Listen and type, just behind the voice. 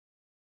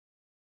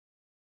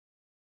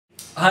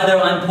Hi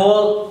there, I'm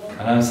Paul.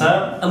 And I'm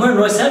Sam. And we're in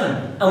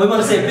Royseven. And we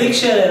want to say a big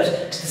shout out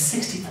to the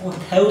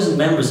 64,000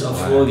 members of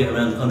Foróige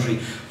around the country.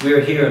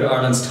 We're here at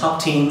Ireland's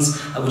top teens.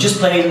 We just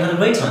played and had a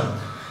great time.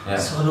 Yeah,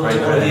 so hello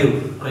to all of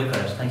you. Great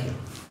crowd, thank you.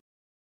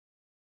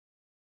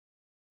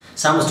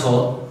 Sam was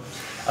tall.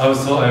 I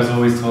was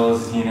always tall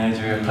as a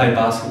teenager. I played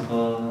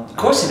basketball. Of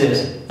course you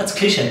did. That's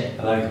cliche.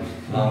 I like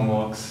long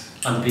walks.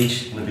 On the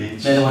beach. On the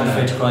beach. Then I wasn't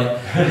afraid to cry.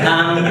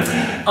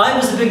 I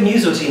was a big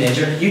muso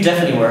teenager. You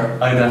definitely were.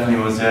 I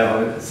definitely was,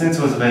 yeah. Since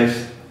I was about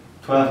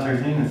 12,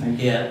 13, I think.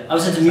 Yeah. I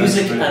was into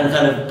music and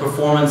kind of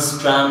performance,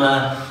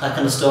 drama, that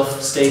kind of stuff,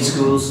 stage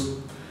schools.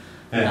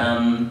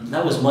 Yeah.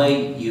 That was my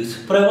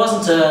youth. But I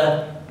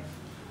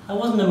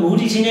wasn't a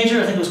moody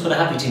teenager. I think I was quite a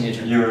happy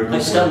teenager. You were a good I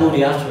just got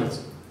moody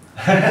afterwards.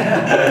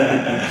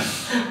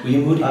 Were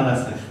you moody?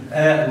 Honestly.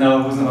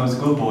 No, I wasn't. I was a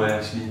good boy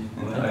actually.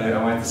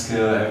 I went to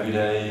school every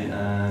day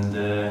and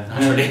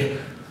Naturally.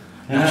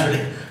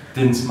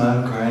 Didn't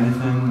smoke or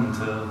anything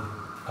until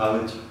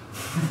college.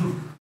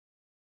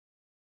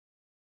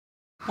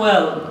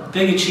 Well,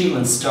 big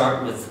achievements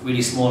start with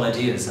really small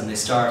ideas, and they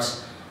start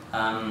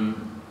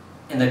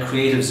in the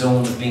creative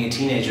zone of being a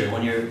teenager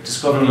when you're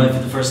discovering life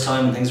for the first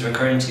time and things are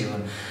occurring to you.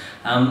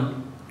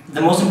 And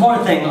the most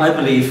important thing, I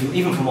believe,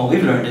 even from what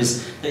we've learned,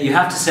 is that you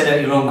have to set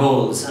out your own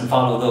goals and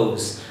follow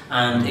those,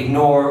 and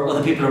ignore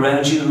other people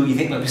around you who you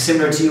think might be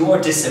similar to you or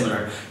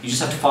dissimilar. You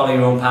just have to follow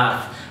your own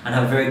path and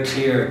have a very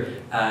clear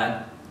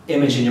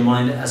image in your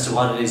mind as to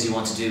what it is you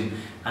want to do.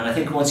 And I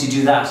think once you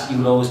do that, you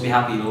will always be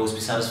happy, you'll always be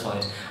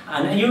satisfied.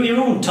 And you're your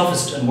own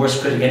toughest and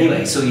worst critic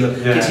anyway, so you'll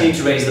continue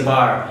to raise the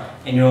bar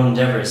in your own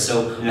endeavours.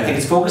 So I think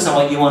it's focus on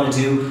what you want to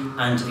do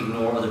and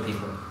ignore other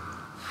people.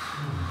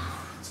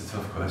 It's a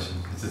tough question.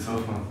 It's a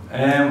tough one.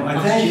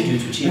 What did you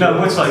do to achieve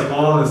much like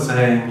Paul is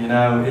saying,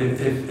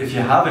 if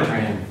you have a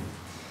dream,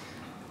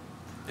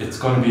 it's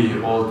going to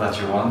be all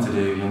that you want to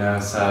do,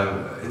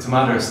 so it's a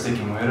matter of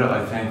sticking with it,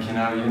 I think, you're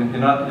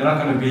not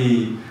going to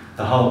be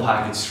the whole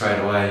package straight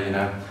away,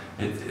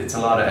 it's a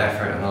lot of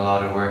effort and a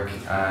lot of work,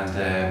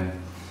 and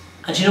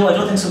I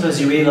don't think sometimes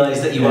you realise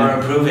that you are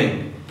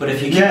improving, but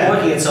if you keep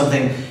working at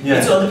something,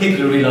 it's other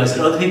people who realise it,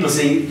 other people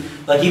see,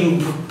 like even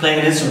playing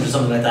an instrument or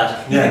something like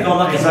that, you think, oh, I'm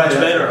not getting much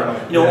better,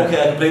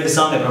 okay, I can play the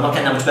song, but I'm not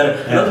getting that much better,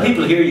 and other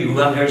people hear you who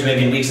haven't heard you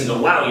maybe in weeks and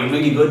go, wow, you're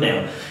really good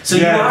now, so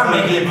you are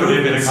making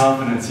improvements. A bit of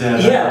confidence,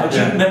 but you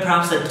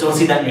perhaps don't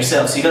see that in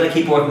yourself, so you got to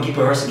keep working, keep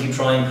rehearsing, keep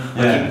trying,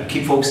 or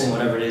keep focusing on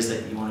whatever it is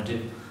that you want to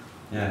do.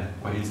 Yeah,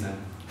 what he said.